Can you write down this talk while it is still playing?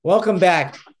Welcome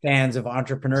back, fans of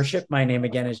entrepreneurship. My name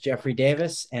again is Jeffrey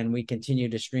Davis, and we continue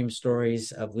to stream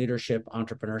stories of leadership,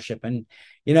 entrepreneurship. And,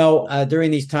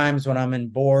 during these times when I'm in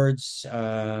boards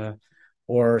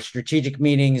or strategic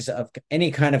meetings of any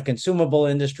kind of consumable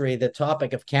industry, the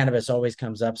topic of cannabis always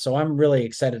comes up. So I'm really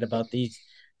excited about these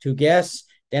two guests.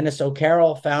 Dennis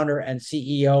O'Carroll, founder and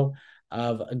CEO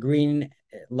of Green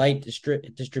Light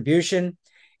Distribution,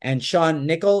 and Sean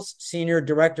Nichols, Senior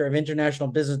Director of International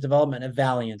Business Development at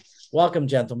Valiant. Welcome,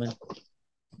 gentlemen.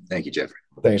 Thank you, Jeffrey.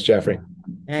 Thanks, Jeffrey.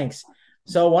 Thanks.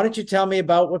 So, why don't you tell me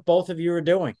about what both of you are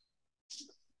doing?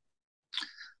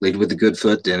 Lead with the good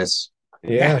foot, Dennis.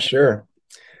 Yeah, sure.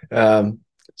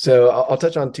 So I'll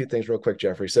touch on two things real quick,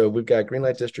 Jeffrey. So we've got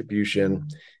Greenlight Distribution,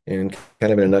 and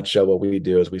kind of in a nutshell, what we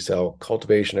do is we sell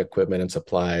cultivation equipment and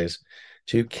supplies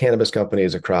to cannabis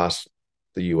companies across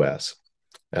the U.S.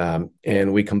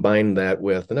 And we combine that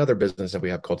with another business that we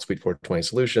have called Suite 420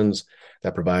 Solutions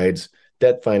that provides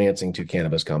debt financing to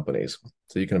cannabis companies.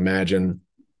 So you can imagine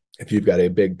if you've got a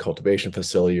big cultivation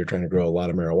facility, you're trying to grow a lot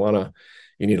of marijuana,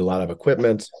 you need a lot of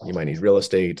equipment, you might need real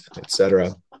estate, et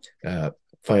cetera.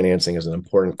 Financing is an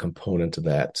important component to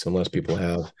that. So unless people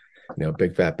have,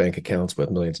 big fat bank accounts with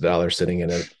millions of dollars sitting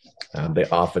in it, they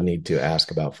often need to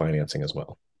ask about financing as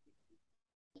well.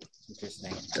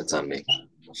 Interesting. That's on me.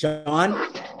 Sean,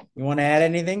 you want to add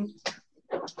anything?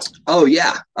 Oh,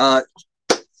 yeah.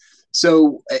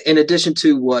 So in addition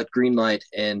to what Greenlight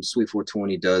and Suite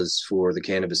 420 does for the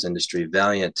cannabis industry,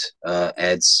 Valiant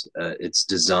adds its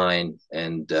design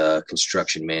and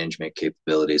construction management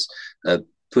capabilities,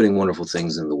 putting wonderful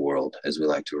things in the world, as we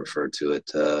like to refer to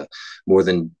it. More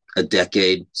than a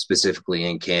decade specifically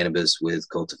in cannabis with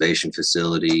cultivation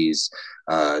facilities,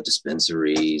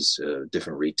 dispensaries,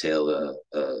 different retail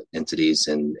entities,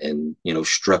 and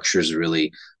structures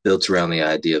really built around the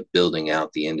idea of building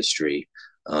out the industry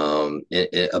in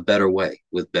a better way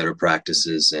with better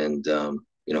practices and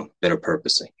better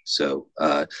purposing. So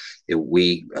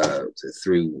we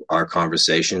through our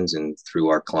conversations and through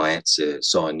our clients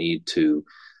saw a need to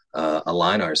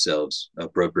align ourselves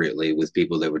appropriately with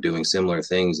people that were doing similar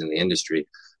things in the industry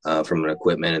from an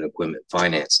equipment and equipment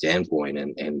finance standpoint.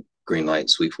 And Greenlight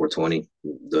Suite 420,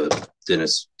 the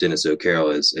Dennis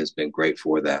O'Carroll has been great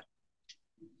for that.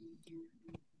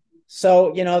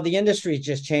 So, the industry is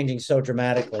just changing so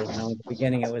dramatically. At the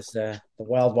beginning, it was the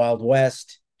wild, wild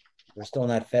west. We're still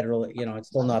not federal, it's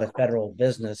still not a federal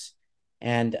business.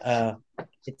 And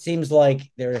it seems like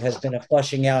there has been a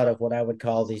flushing out of what I would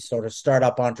call these sort of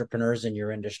startup entrepreneurs in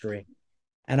your industry.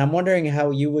 And I'm wondering how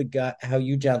you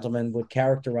gentlemen would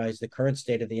characterize the current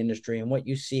state of the industry and what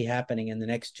you see happening in the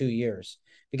next 2 years.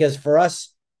 Because for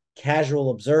us casual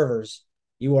observers,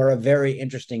 you are a very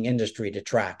interesting industry to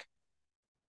track.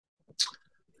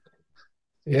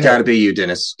 Yeah. Got to be you,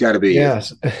 Dennis. Got to be you.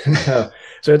 Yes.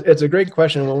 So it's a great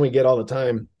question, one we get all the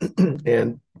time.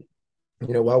 And,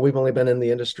 while we've only been in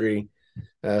the industry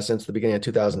since the beginning of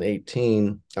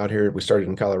 2018, out here, we started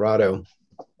in Colorado,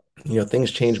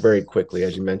 things change very quickly.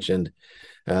 As you mentioned,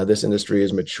 this industry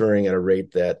is maturing at a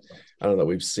rate that I don't know,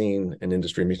 we've seen an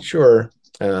industry mature.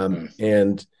 And,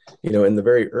 in the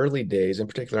very early days, in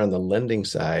particular on the lending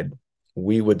side,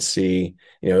 we would see,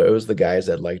 it was the guys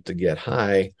that like to get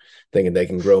high thinking they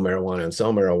can grow marijuana and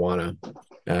sell marijuana.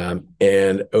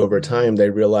 And over time,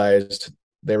 they realized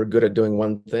they were good at doing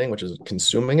one thing, which is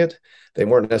consuming it. They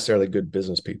weren't necessarily good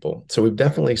business people. So we've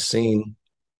definitely seen,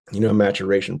 a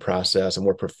maturation process and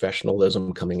more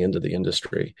professionalism coming into the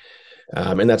industry.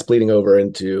 And that's bleeding over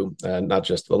into not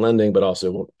just the lending, but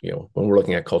also, when we're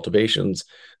looking at cultivations,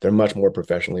 they're much more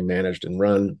professionally managed and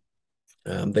run.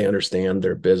 They understand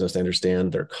their business, they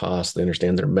understand their costs, they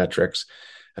understand their metrics.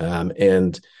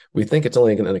 And we think it's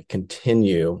only going to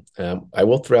continue. I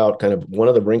will throw out kind of one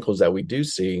of the wrinkles that we do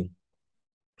see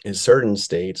is certain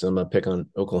states, and I'm going to pick on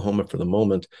Oklahoma for the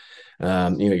moment.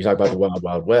 You talk about the wild,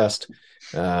 wild west.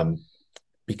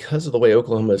 Because of the way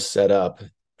Oklahoma is set up,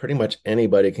 pretty much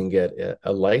anybody can get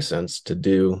a license to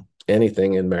do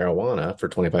anything in marijuana for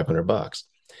 $2,500.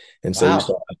 And so Wow. you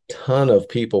saw a ton of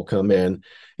people come in,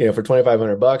 for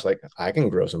 $2,500, like I can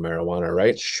grow some marijuana,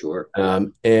 right? Sure.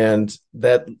 And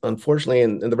that unfortunately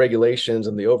in the regulations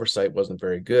and the oversight wasn't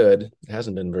very good. It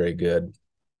hasn't been very good.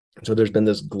 So there's been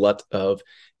this glut of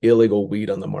illegal weed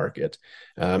on the market.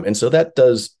 And so that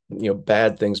does,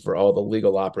 bad things for all the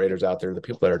legal operators out there, the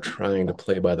people that are trying to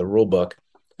play by the rule book.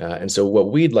 And so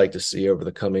what we'd like to see over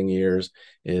the coming years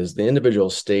is the individual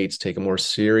states take a more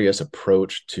serious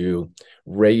approach to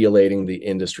regulating the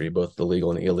industry, both the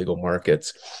legal and illegal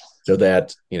markets, so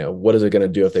that, what is it going to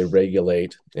do if they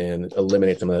regulate and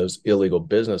eliminate some of those illegal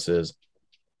businesses?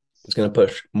 It's going to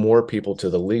push more people to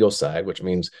the legal side, which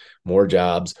means more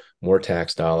jobs, more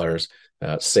tax dollars,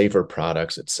 safer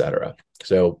products, et cetera.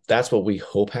 So that's what we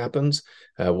hope happens.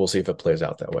 We'll see if it plays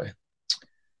out that way.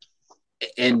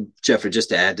 And Jeffrey, just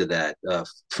to add to that,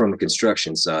 from the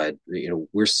construction side,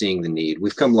 we're seeing the need.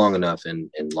 We've come long enough in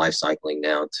life cycling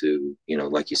now to,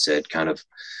 like you said, kind of,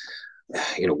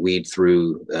 weed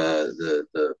through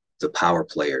the power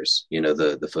players,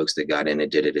 the folks that got in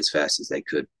and did it as fast as they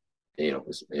could,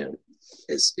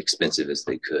 as expensive as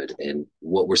they could. And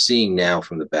what we're seeing now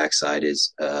from the backside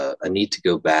is a need to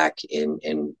go back and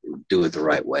do it the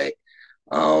right way.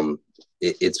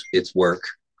 It's work.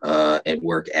 And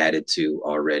work added to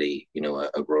already,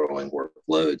 a growing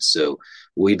workload. So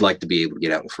we'd like to be able to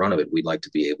get out in front of it. We'd like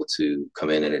to be able to come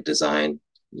in a design,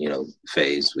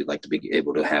 phase. We'd like to be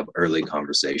able to have early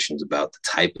conversations about the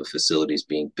type of facilities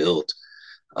being built,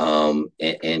 and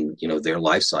their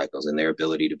life cycles and their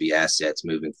ability to be assets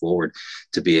moving forward,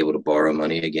 to be able to borrow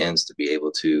money against, to be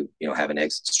able to, have an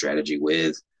exit strategy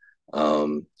with.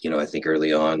 I think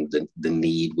early on the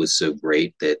need was so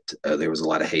great that there was a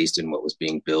lot of haste in what was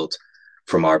being built.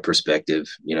 From our perspective,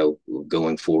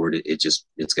 going forward, it's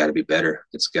got to be better.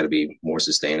 It's got to be more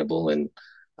sustainable, and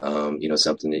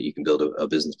something that you can build a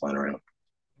business plan around.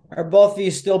 Are both of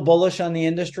you still bullish on the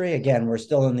industry? Again, we're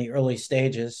still in the early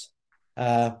stages,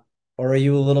 or are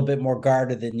you a little bit more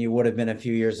guarded than you would have been a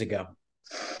few years ago?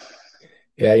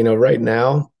 Yeah, right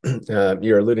now,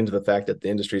 you're alluding to the fact that the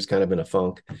industry is kind of in a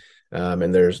funk,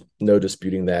 and there's no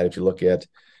disputing that. If you look at,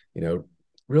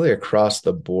 really across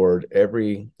the board,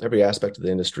 every aspect of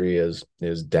the industry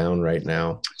is down right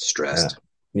now. Stressed.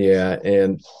 Yeah,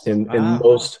 and in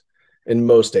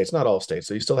most states, not all states.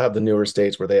 So you still have the newer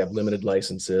states where they have limited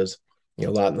licenses. A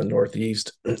lot in the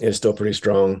Northeast is still pretty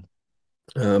strong.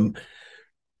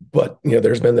 But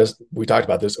there's been we talked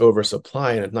about this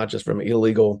oversupply, and it's not just from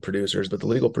illegal producers, but the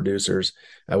legal producers,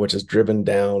 which has driven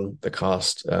down the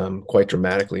cost quite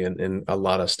dramatically in a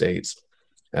lot of states.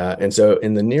 And so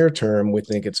in the near term, we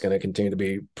think it's going to continue to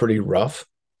be pretty rough.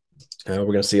 We're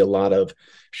going to see a lot of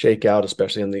shakeout,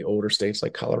 especially in the older states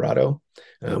like Colorado.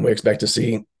 We expect to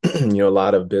see, a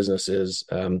lot of businesses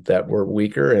that were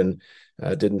weaker and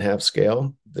didn't have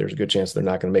scale. There's a good chance they're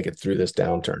not going to make it through this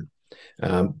downturn.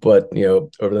 But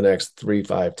over the next 3,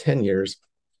 5, 10 years,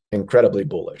 incredibly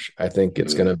bullish. I think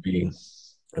it's going to be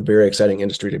a very exciting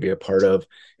industry to be a part of,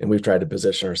 and we've tried to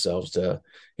position ourselves to,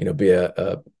 be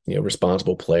a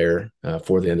responsible player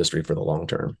for the industry for the long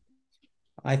term.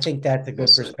 I think that's a good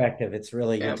perspective. It's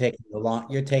really you're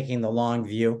taking the long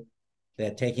view.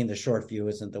 That taking the short view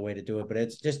isn't the way to do it. But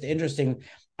it's just interesting.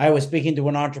 I was speaking to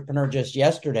an entrepreneur just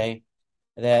yesterday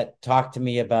that talked to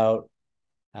me about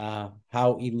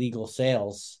how illegal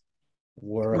sales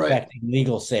were affecting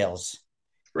legal sales,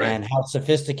 and how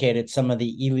sophisticated some of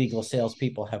the illegal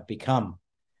salespeople have become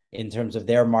in terms of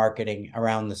their marketing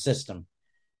around the system,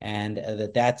 and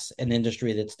that's an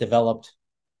industry that's developed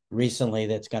recently.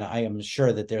 I am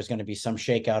sure that there's going to be some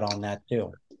shakeout on that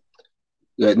too.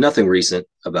 Nothing recent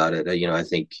about it. I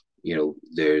think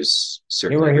there's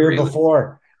certainly you were here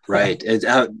before, right?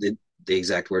 The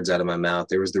exact words out of my mouth.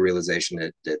 There was the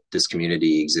realization that this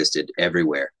community existed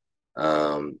everywhere,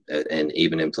 and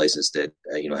even in places that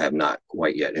have not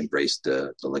quite yet embraced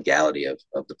the legality of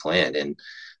the plan. And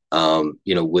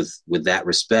with that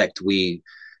respect, we,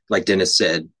 like Dennis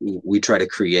said, we try to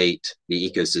create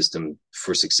the ecosystem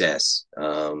for success.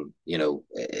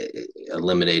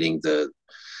 Eliminating the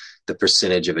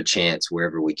percentage of a chance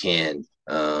wherever we can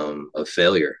of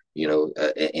failure,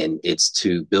 and it's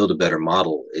to build a better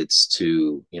model. It's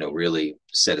to, really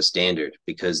set a standard,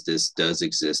 because this does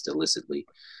exist illicitly.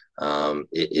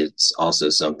 It's also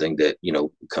something that,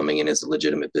 coming in as a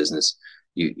legitimate business,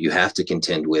 you have to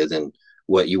contend with. And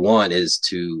what you want is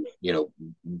to,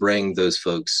 bring those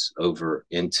folks over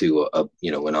into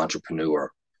an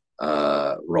entrepreneur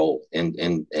role,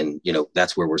 and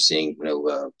that's where we're seeing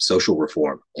social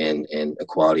reform and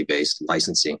equality based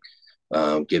licensing,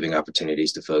 giving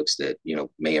opportunities to folks that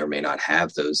may or may not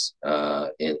have those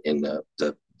in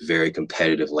the very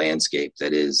competitive landscape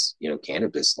that is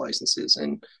cannabis licenses.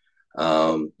 And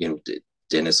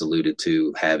Dennis alluded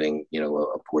to having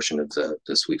a portion of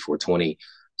the Sweet 420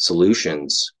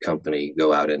 Solutions company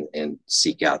go out and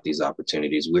seek out these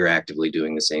opportunities. We're actively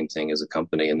doing the same thing as a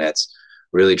company, and that's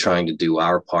really trying to do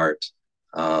our part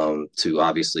to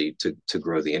obviously to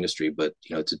grow the industry, but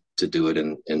to do it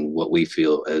in what we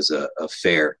feel as a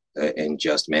fair and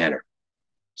just manner.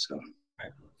 So,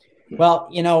 well,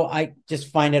 I just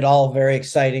find it all very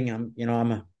exciting.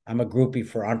 I'm a groupie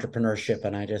for entrepreneurship,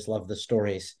 and I just love the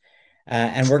stories.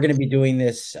 And we're going to be doing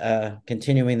this,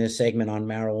 continuing this segment on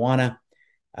marijuana.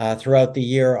 throughout the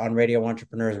year on Radio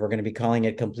Entrepreneurs. We're going to be calling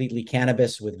it Completely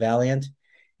Cannabis with Valiant,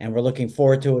 and we're looking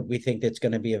forward to it. We think that's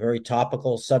going to be a very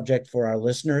topical subject for our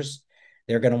listeners.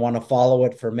 They're going to want to follow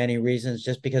it for many reasons,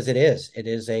 just because it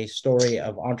is a story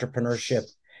of entrepreneurship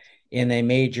in a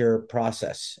major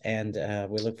process, and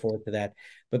we look forward to that.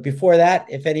 But before that,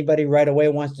 if anybody right away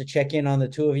wants to check in on the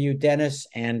two of you, Dennis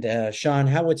and Sean,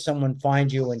 how would someone find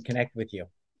you and connect with you?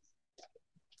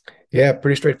 Yeah,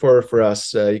 pretty straightforward for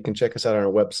us. You can check us out on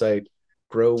our website,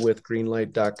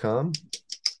 growwithgreenlight.com,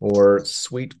 or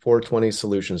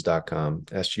suite420solutions.com,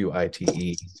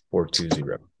 SUITE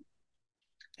 420.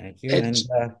 Thank you. And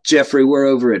Jeffrey, we're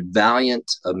over at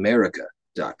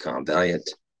valiantamerica.com,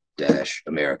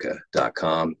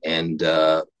 valiant-america.com, and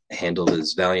handle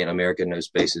is Valiant America, no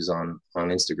spaces on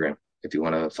Instagram. If you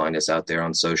want to find us out there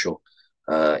on social,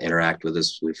 interact with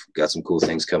us. We've got some cool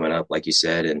things coming up, like you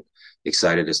said, and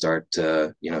excited to start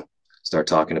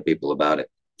talking to people about it.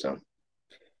 So,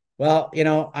 well,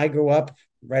 I grew up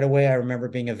right away. I remember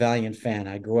being a Valiant fan.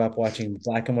 I grew up watching a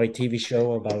black and white TV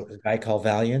show about a guy called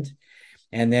Valiant.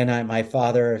 And then my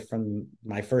father, from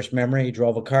my first memory,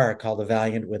 drove a car called a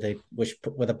Valiant with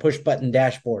a push button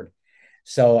dashboard.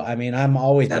 So, I mean, I'm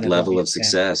always that level of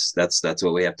success. That's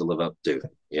what we have to live up to.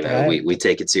 Right. We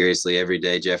take it seriously every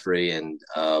day, Jeffrey, and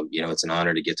it's an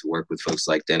honor to get to work with folks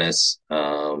like Dennis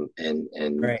and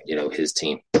right. His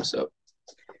team. So,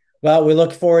 well, we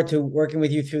look forward to working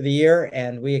with you through the year,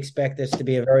 and we expect this to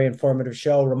be a very informative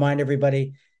show. Remind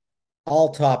everybody, all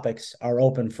topics are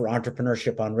open for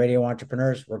entrepreneurship on Radio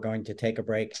Entrepreneurs. We're going to take a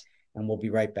break, and we'll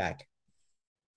be right back.